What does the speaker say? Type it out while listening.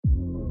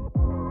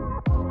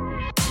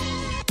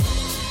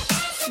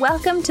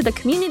Welcome to the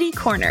Community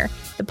Corner,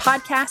 the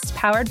podcast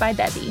powered by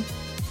Bevy.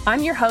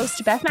 I'm your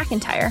host, Beth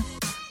McIntyre.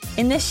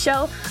 In this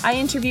show, I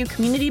interview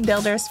community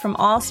builders from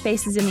all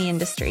spaces in the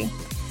industry.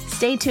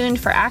 Stay tuned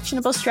for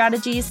actionable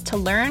strategies to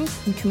learn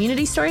and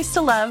community stories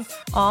to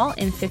love, all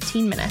in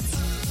 15 minutes.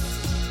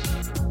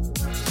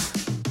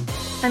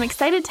 I'm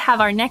excited to have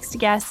our next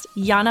guest,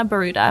 Jana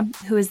Boruta,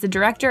 who is the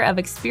Director of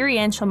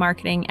Experiential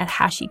Marketing at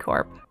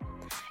Hashicorp.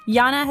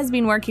 Jana has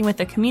been working with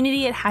the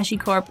community at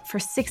Hashicorp for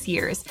 6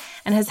 years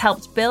and has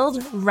helped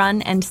build,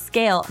 run, and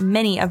scale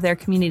many of their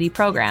community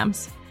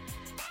programs.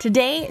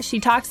 Today, she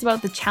talks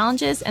about the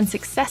challenges and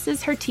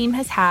successes her team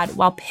has had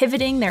while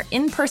pivoting their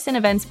in-person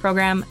events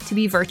program to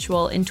be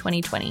virtual in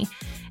 2020.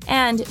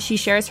 And she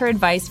shares her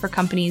advice for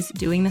companies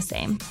doing the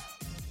same.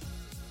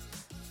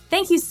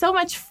 Thank you so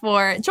much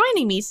for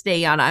joining me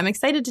today, Jana. I'm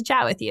excited to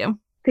chat with you.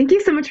 Thank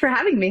you so much for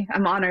having me.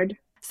 I'm honored.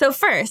 So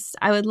first,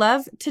 I would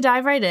love to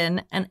dive right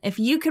in. And if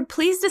you could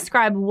please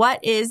describe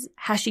what is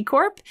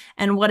Hashicorp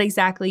and what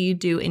exactly you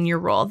do in your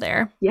role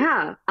there.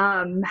 Yeah.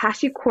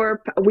 Hashicorp,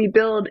 we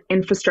build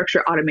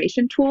infrastructure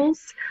automation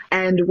tools,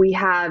 and we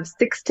have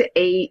 6 to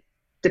 8,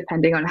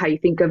 depending on how you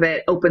think of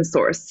it, open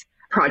source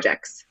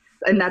projects.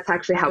 And that's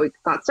actually how we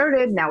got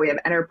started. Now we have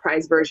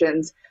enterprise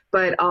versions,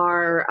 but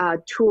our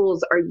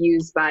tools are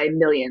used by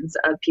millions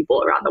of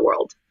people around the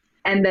world.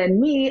 And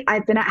then me,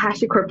 I've been at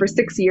Hashicorp for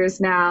 6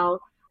 years now.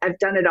 I've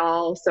done it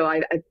all. So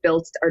I've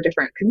built our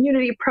different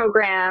community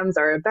programs,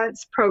 our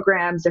events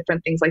programs,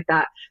 different things like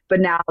that.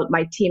 But now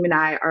my team and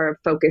I are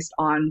focused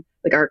on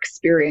like our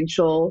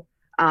experiential,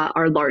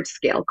 our large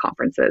scale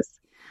conferences.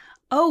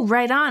 Oh,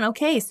 right on.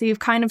 Okay. So you've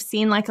kind of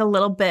seen like a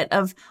little bit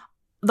of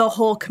the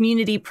whole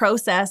community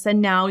process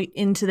and now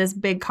into this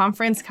big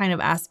conference kind of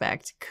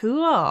aspect.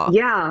 Cool.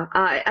 Yeah.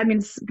 I mean,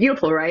 it's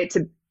beautiful, right?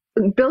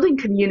 Building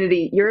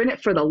community, you're in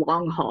it for the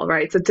long haul,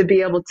 right? So to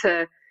be able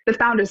to, the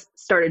founders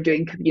started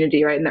doing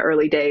community right in the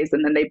early days,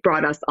 and then they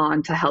brought us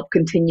on to help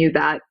continue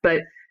that.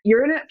 But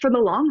you're in it for the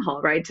long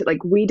haul, right?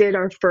 Like we did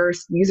our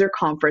first user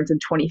conference in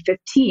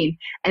 2015,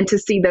 and to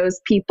see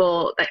those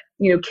people that,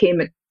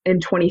 came in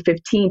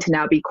 2015 to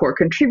now be core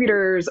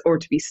contributors or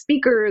to be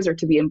speakers or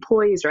to be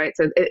employees, right?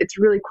 So it's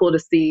really cool to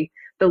see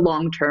the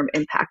long-term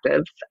impact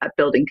of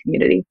building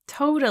community.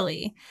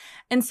 Totally.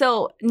 And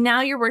so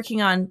now you're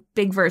working on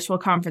big virtual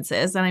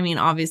conferences. And I mean,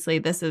 obviously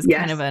this is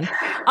kind of an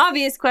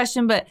obvious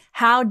question, but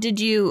how did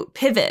you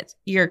pivot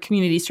your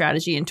community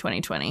strategy in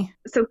 2020?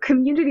 So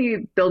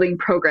community building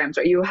programs,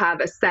 right? You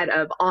have a set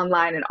of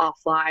online and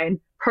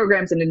offline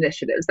programs and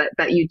initiatives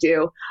that you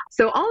do.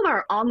 So all of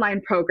our online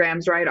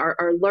programs, right,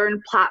 our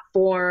Learn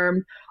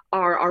platform,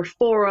 our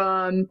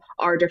forum,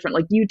 our different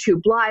like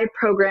YouTube live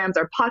programs,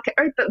 our podcast,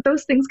 right?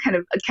 Those things kind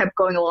of kept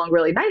going along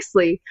really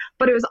nicely.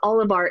 But it was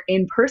all of our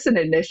in-person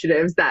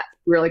initiatives that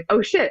we were like,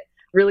 oh shit,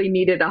 really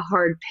needed a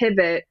hard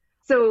pivot.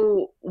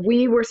 So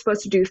we were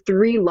supposed to do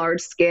 3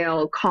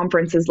 large-scale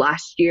conferences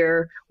last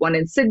year, one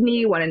in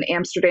Sydney, one in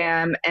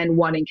Amsterdam, and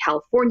one in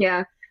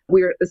California.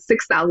 We were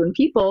 6,000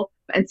 people.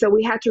 And so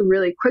we had to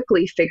really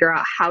quickly figure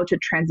out how to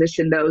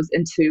transition those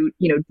into,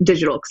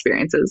 digital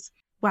experiences.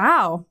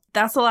 Wow.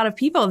 That's a lot of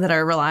people that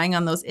are relying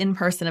on those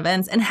in-person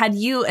events. And had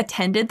you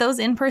attended those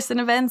in-person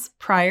events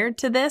prior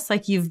to this?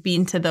 Like you've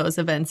been to those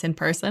events in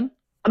person?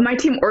 My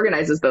team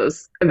organizes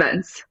those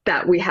events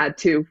that we had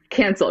to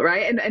cancel,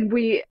 right? And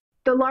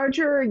the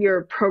larger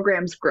your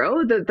programs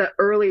grow, the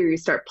earlier you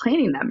start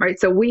planning them, right?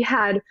 So we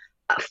had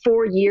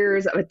 4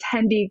 years of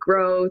attendee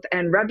growth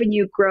and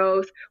revenue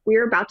growth. We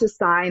were about to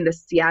sign the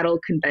Seattle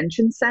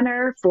Convention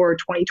Center for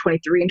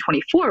 2023 and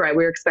 24, right?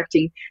 We were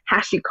expecting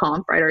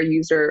Hashiconf, right? Our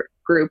user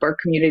group, our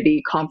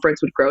community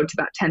conference would grow to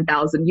about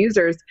 10,000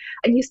 users.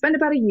 And you spend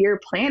about a year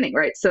planning,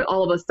 right? So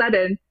all of a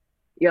sudden,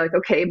 you're like,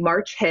 okay,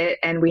 March hit,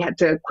 and we had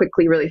to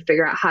quickly really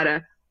figure out how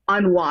to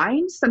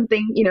unwind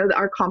something,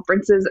 our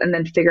conferences, and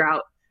then figure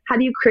out how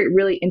do you create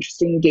really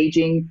interesting,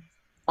 engaging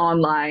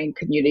online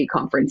community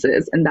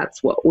conferences. And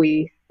that's what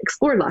we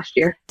explored last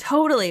year.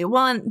 Totally.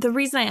 Well, and the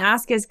reason I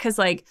ask is because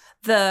like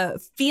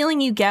the feeling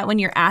you get when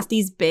you're at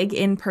these big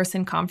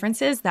in-person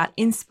conferences, that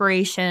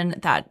inspiration,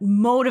 that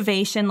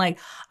motivation, like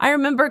I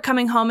remember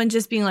coming home and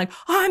just being like,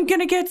 oh, I'm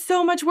going to get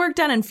so much work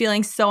done and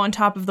feeling so on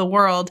top of the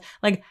world.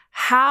 Like,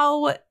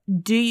 how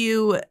do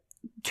you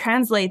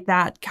translate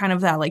that kind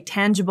of that like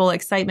tangible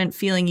excitement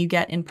feeling you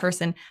get in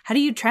person? How do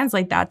you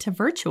translate that to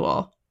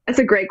virtual? That's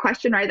a great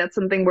question, right? That's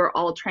something we're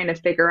all trying to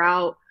figure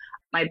out.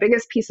 My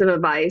biggest piece of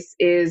advice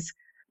is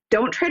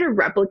don't try to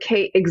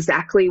replicate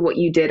exactly what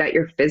you did at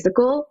your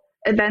physical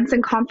events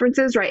and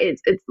conferences, right?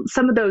 It's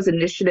some of those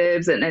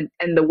initiatives and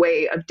the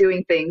way of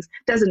doing things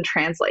doesn't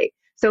translate.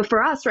 So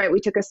for us, right, we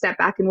took a step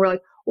back and we're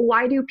like, well,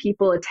 why do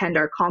people attend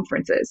our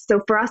conferences?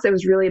 So for us, it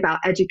was really about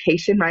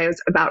education, right? It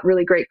was about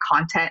really great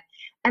content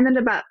and then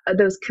about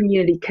those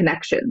community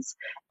connections.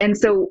 And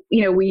so,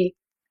 we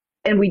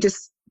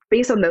just,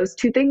 based on those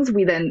 2 things,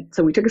 we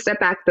took a step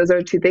back, those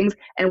are 2 things,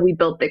 and we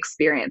built the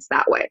experience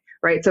that way,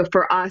 right? So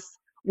for us,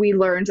 we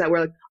learned that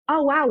we're like,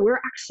 oh, wow, we're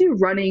actually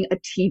running a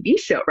TV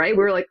show, right?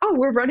 We're like, oh,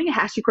 we're running a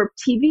Hashicorp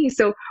TV.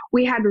 So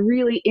we had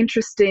really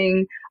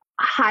interesting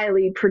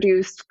highly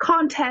produced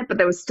content, but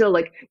that was still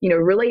like,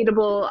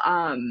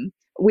 relatable.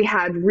 We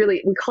had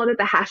we called it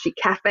the Hashi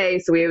Cafe.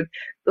 So we would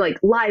like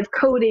live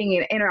coding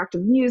and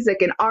interactive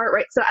music and art,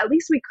 right? So at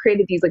least we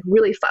created these like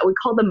really fun, we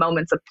call them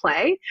moments of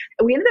play.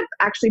 And we ended up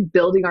actually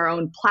building our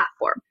own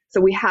platform.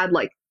 So we had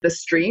like the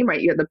stream, right?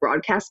 You had the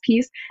broadcast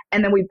piece.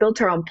 And then we built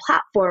our own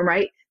platform,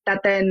 right?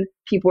 That then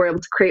people were able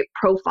to create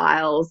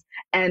profiles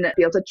and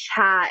be able to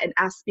chat and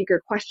ask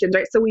speaker questions,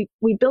 right? So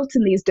we built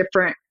in these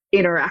different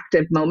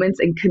interactive moments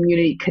and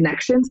community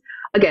connections.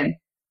 Again,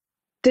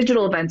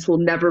 digital events will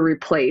never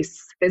replace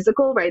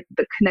physical, right?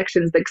 The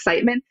connections, the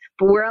excitement,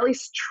 but we're at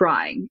least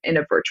trying in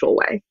a virtual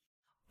way.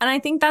 And I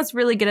think that's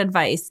really good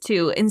advice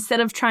too. Instead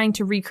of trying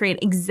to recreate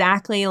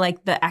exactly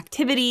like the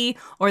activity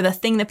or the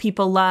thing that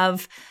people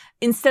love,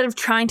 instead of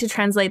trying to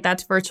translate that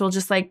to virtual,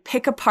 just like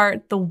pick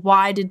apart the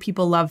why did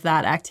people love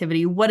that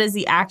activity? What is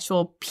the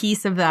actual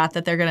piece of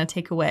that they're going to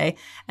take away?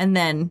 And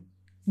then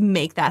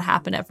make that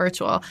happen at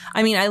virtual.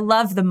 I mean, I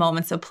love the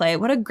moments of play.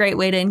 What a great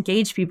way to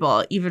engage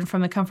people, even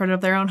from the comfort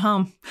of their own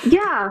home.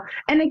 Yeah.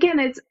 And again,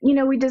 it's,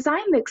 we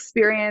design the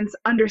experience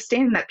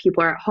understanding that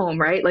people are at home,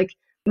 right? Like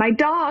my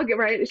dog,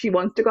 right? She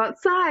wants to go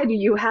outside.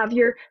 You have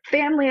your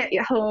family at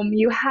your home.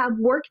 You have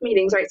work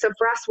meetings, right? So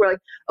for us, we're like,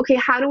 okay,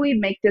 how do we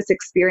make this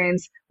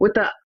experience with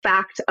the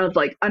fact of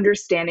like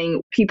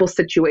understanding people's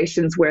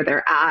situations where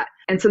they're at?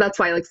 And so that's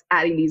why I like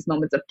adding these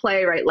moments of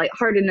play, right?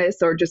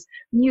 Lightheartedness or just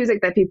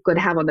music that people could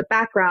have on the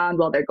background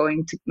while they're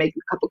going to make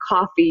a cup of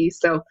coffee.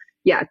 So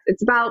yeah,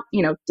 it's about,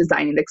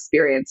 designing the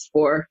experience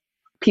for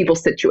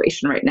people's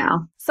situation right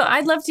now. So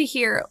I'd love to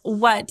hear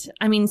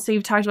so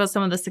you've talked about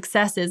some of the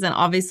successes and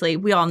obviously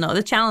we all know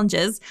the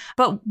challenges,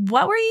 but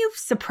what were you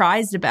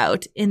surprised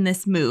about in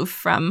this move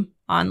from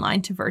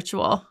online to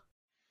virtual?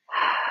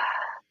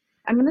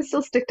 I'm going to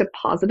still stick to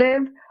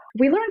positive.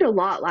 We learned a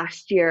lot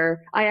last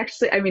year.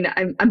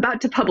 I'm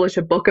about to publish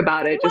a book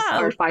about it, just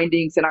our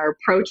findings and our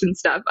approach and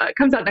stuff. It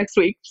comes out next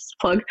week, just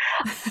plug.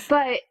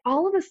 But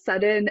all of a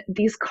sudden,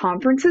 these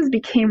conferences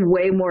became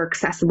way more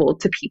accessible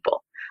to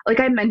people. Like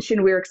I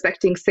mentioned, we were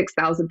expecting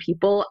 6,000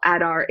 people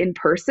at our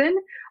in-person.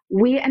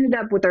 We ended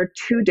up with our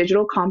 2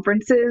 digital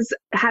conferences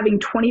having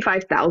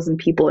 25,000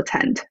 people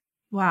attend.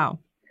 Wow.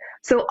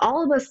 So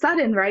all of a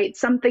sudden, right,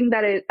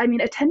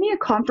 attending a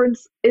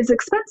conference is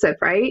expensive,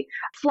 right?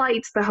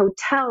 Flights, the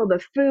hotel,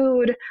 the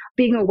food,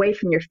 being away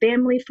from your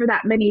family for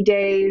that many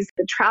days,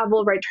 the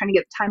travel, right, trying to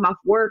get time off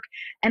work.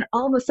 And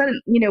all of a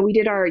sudden, we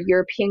did our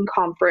European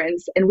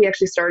conference and we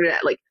actually started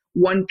at like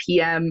 1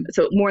 p.m.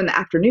 So more in the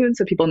afternoon.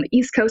 So people on the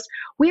East Coast,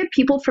 we had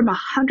people from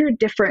 100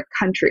 different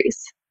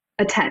countries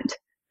attend.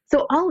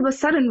 So all of a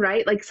sudden,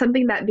 right, like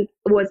something that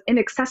was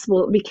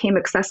inaccessible became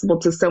accessible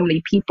to so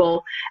many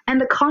people.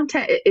 And the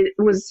content, it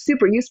was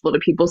super useful to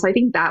people. So I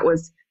think that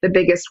was the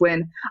biggest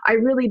win. I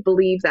really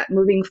believe that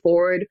moving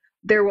forward,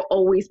 there will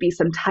always be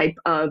some type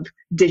of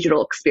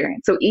digital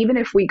experience. So even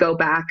if we go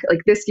back,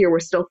 like this year, we're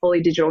still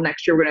fully digital.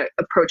 Next year, we're going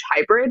to approach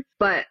hybrid.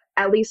 But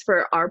at least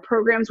for our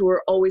programs, we'll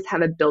always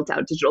have a built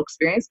out digital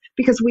experience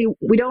because we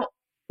don't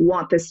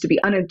want this to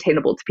be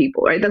unattainable to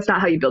people, right? That's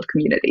not how you build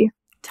community.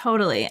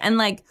 Totally. And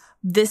like,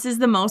 this is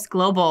the most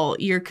global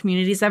your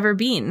community's ever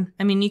been.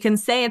 I mean, you can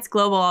say it's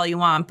global all you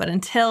want, but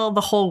until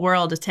the whole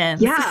world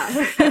attends.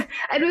 Yeah.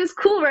 And it was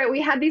cool, right? We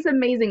had these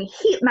amazing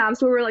heat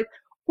maps where we're like,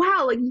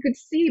 wow, like you could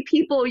see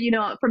people,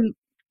 from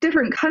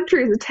different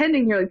countries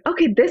attending. You're like,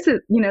 okay, this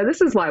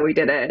is why we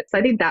did it. So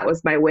I think that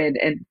was my win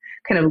and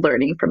kind of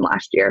learning from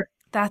last year.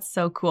 That's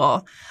so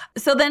cool.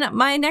 So then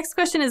my next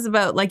question is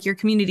about like your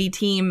community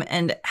team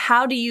and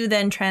how do you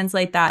then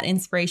translate that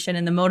inspiration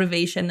and the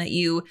motivation that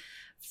you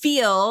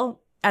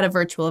feel at a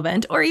virtual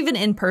event or even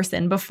in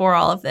person before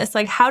all of this?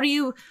 Like, how do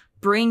you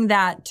bring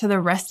that to the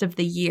rest of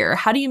the year?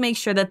 How do you make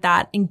sure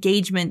that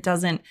engagement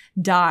doesn't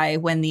die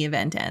when the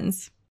event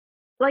ends?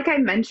 Like I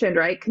mentioned,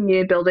 right,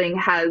 community building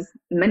has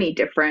many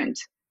different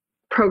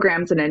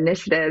programs and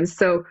initiatives.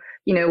 So,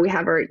 we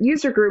have our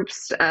user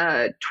groups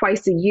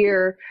twice a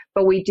year,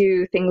 but we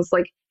do things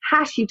like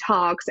Hashi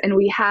Talks, and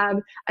we have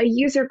a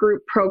user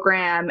group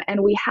program,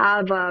 and we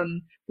have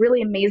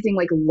really amazing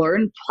like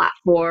Learn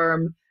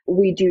platform.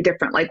 We do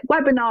different like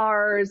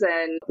webinars,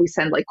 and we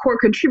send like core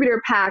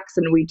contributor packs,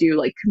 and we do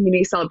like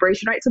community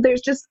celebration, right? So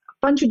there's just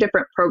a bunch of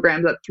different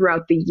programs that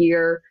throughout the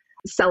year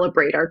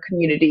celebrate our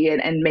community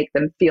and make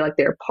them feel like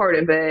they're part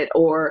of it,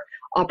 or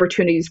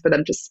opportunities for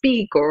them to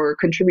speak or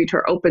contribute to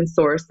our open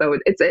source. So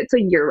it's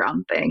a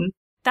year-round thing.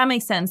 That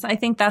makes sense. I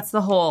think that's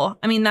the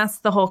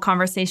whole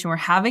conversation we're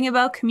having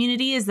about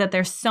community, is that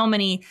there's so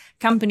many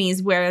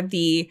companies where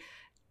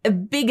a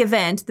big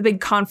event, the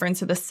big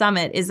conference or the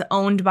summit is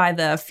owned by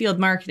the field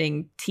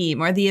marketing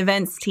team or the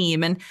events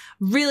team. And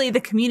really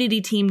the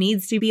community team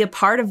needs to be a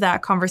part of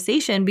that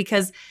conversation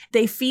because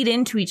they feed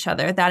into each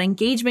other. That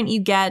engagement you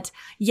get,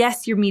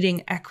 yes, you're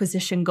meeting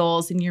acquisition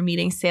goals and you're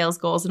meeting sales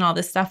goals and all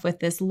this stuff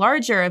with this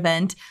larger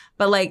event,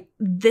 but like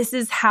this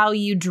is how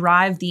you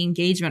drive the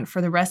engagement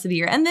for the rest of the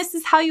year. And this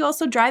is how you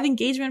also drive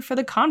engagement for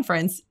the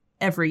conference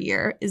every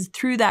year, is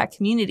through that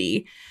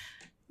community.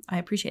 I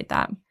appreciate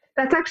that.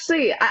 That's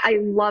actually, I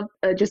love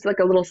just like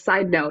a little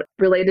side note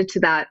related to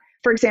that.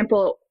 For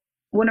example,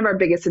 one of our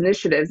biggest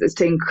initiatives is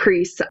to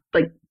increase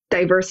like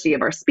diversity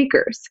of our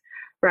speakers,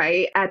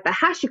 right? At the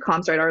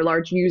Hashicorp, right, our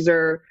large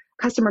user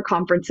customer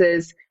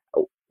conferences,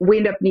 we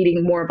end up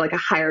needing more of like a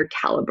higher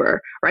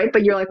caliber, right?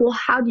 But you're like, well,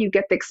 how do you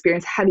get the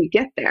experience? How do you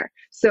get there?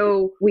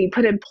 So we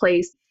put in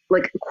place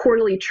like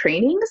quarterly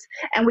trainings.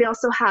 And we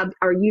also have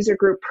our user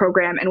group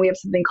program, and we have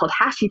something called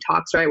Hashi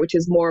Talks, right? Which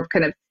is more of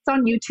kind of, it's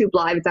on YouTube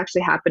Live. It's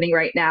actually happening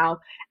right now.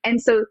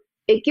 And so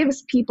it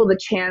gives people the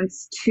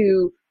chance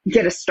to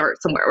get a start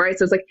somewhere, right?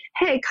 So it's like,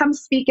 hey, come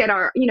speak at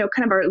our,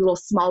 kind of our little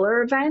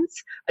smaller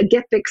events,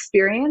 get the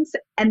experience,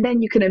 and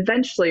then you can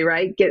eventually,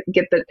 right, get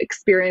the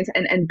experience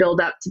and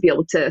build up to be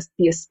able to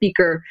be a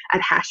speaker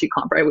at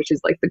Hashicorp, right? Which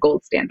is like the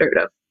gold standard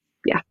of,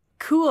 yeah.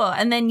 Cool.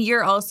 And then you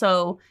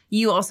also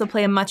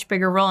play a much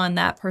bigger role in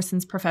that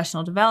person's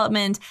professional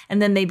development.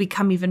 And then they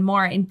become even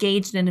more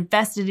engaged and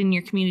invested in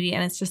your community.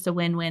 And it's just a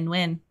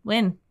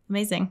win-win-win-win.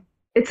 Amazing.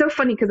 It's so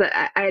funny because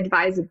I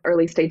advise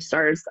early stage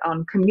starters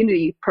on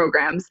community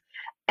programs.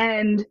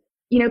 And,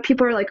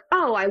 people are like,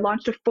 oh, I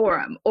launched a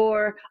forum,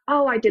 or,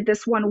 oh, I did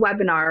this one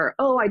webinar, or,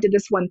 oh, I did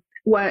this one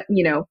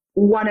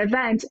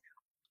event.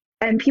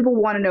 And people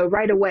want to know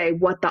right away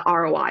what the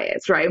ROI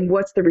is, right? And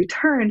what's the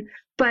return.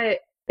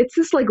 But it's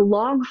this like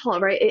long haul,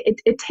 right?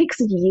 It takes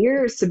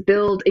years to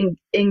build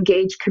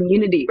engaged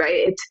community,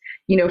 right? It's,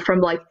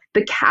 from like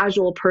the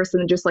casual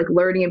person just like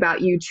learning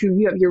about you to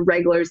you have your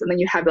regulars, and then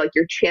you have like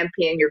your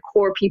champion, your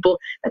core people.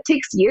 That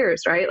takes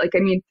years, right? Like,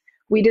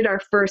 we did our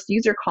first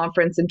user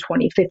conference in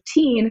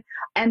 2015.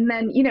 And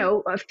then,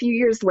 a few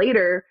years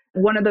later,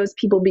 one of those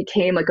people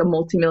became like a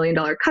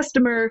multi-million-dollar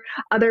customer.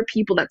 Other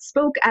people that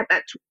spoke at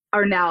that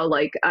are now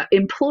like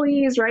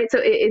employees, right? So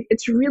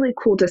it's really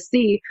cool to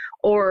see,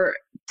 or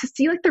to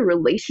see like the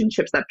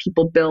relationships that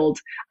people build.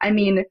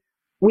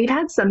 We've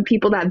had some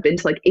people that have been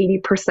to like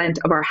 80%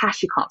 of our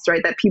Hashicorps,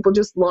 right? That people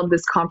just love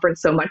this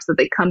conference so much that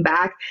they come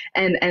back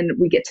and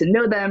we get to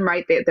know them,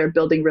 right? They're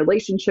building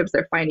relationships,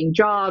 they're finding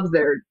jobs,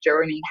 they're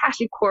joining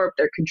Hashicorp,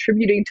 they're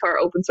contributing to our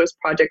open source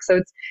project. So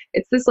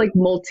it's this like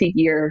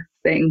multi-year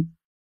thing.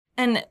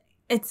 And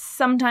it's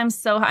sometimes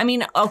so,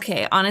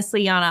 okay,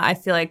 honestly, Jana, I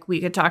feel like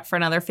we could talk for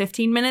another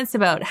 15 minutes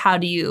about how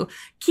do you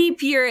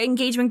keep your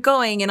engagement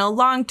going in a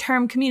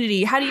long-term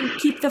community? How do you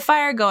keep the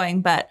fire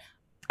going? But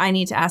I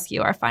need to ask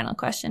you our final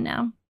question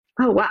now.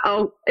 Oh,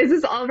 wow. Is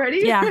this already?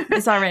 Yeah,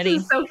 it's already.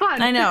 This is so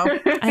fun. I know.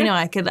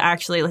 I could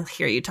actually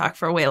hear you talk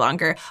for way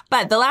longer.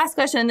 But the last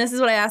question, and this is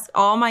what I ask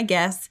all my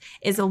guests,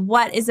 is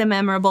what is a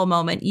memorable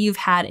moment you've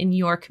had in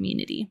your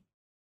community?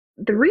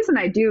 The reason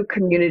I do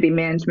community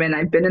management,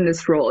 I've been in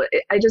this role,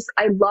 I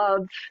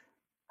love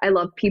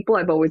people.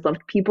 I've always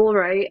loved people,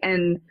 right?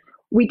 And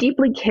we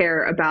deeply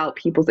care about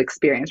people's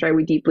experience, right?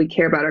 We deeply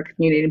care about our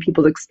community and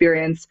people's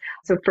experience.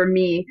 So for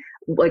me,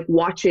 like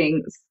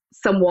watching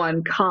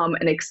someone come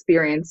and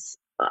experience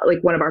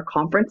like one of our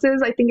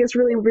conferences, I think is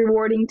really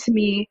rewarding to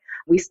me.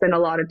 We spend a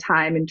lot of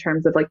time in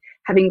terms of like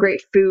having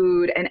great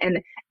food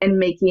and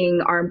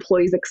making our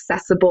employees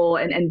accessible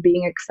and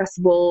being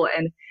accessible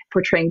and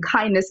portraying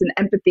kindness and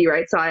empathy,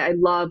 right? So I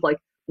love like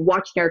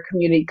watching our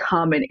community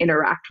come and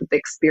interact with the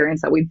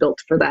experience that we built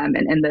for them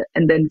and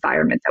the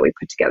environment that we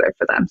put together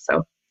for them.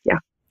 So yeah.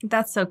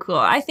 That's so cool.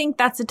 I think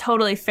that's a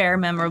totally fair,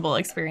 memorable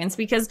experience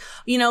because,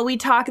 we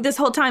talk this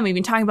whole time, we've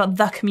been talking about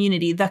the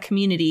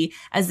community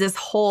as this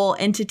whole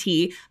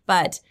entity,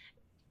 but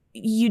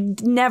you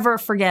never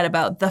forget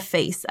about the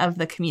face of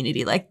the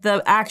community, like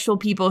the actual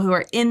people who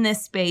are in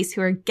this space,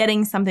 who are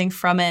getting something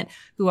from it,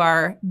 who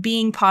are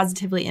being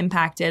positively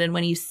impacted. And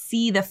when you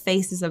see the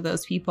faces of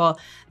those people,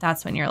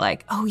 that's when you're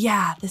like, oh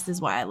yeah, this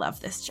is why I love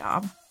this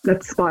job.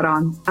 That's spot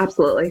on.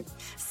 Absolutely.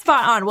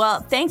 Spot on.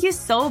 Well, thank you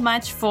so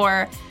much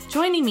for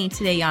joining me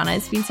today, Jana.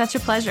 It's been such a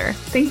pleasure.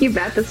 Thank you,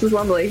 Beth. This was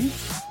lovely.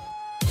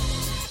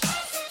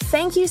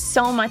 Thank you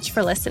so much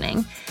for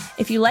listening.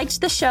 If you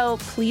liked the show,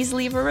 please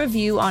leave a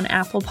review on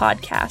Apple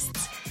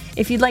Podcasts.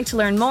 If you'd like to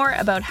learn more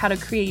about how to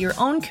create your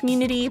own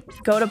community,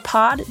 go to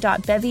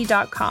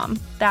pod.bevy.com.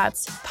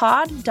 That's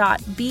pod.bevy.com.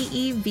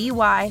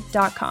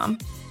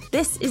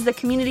 This is the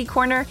Community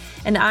Corner,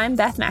 and I'm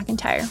Beth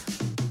McIntyre.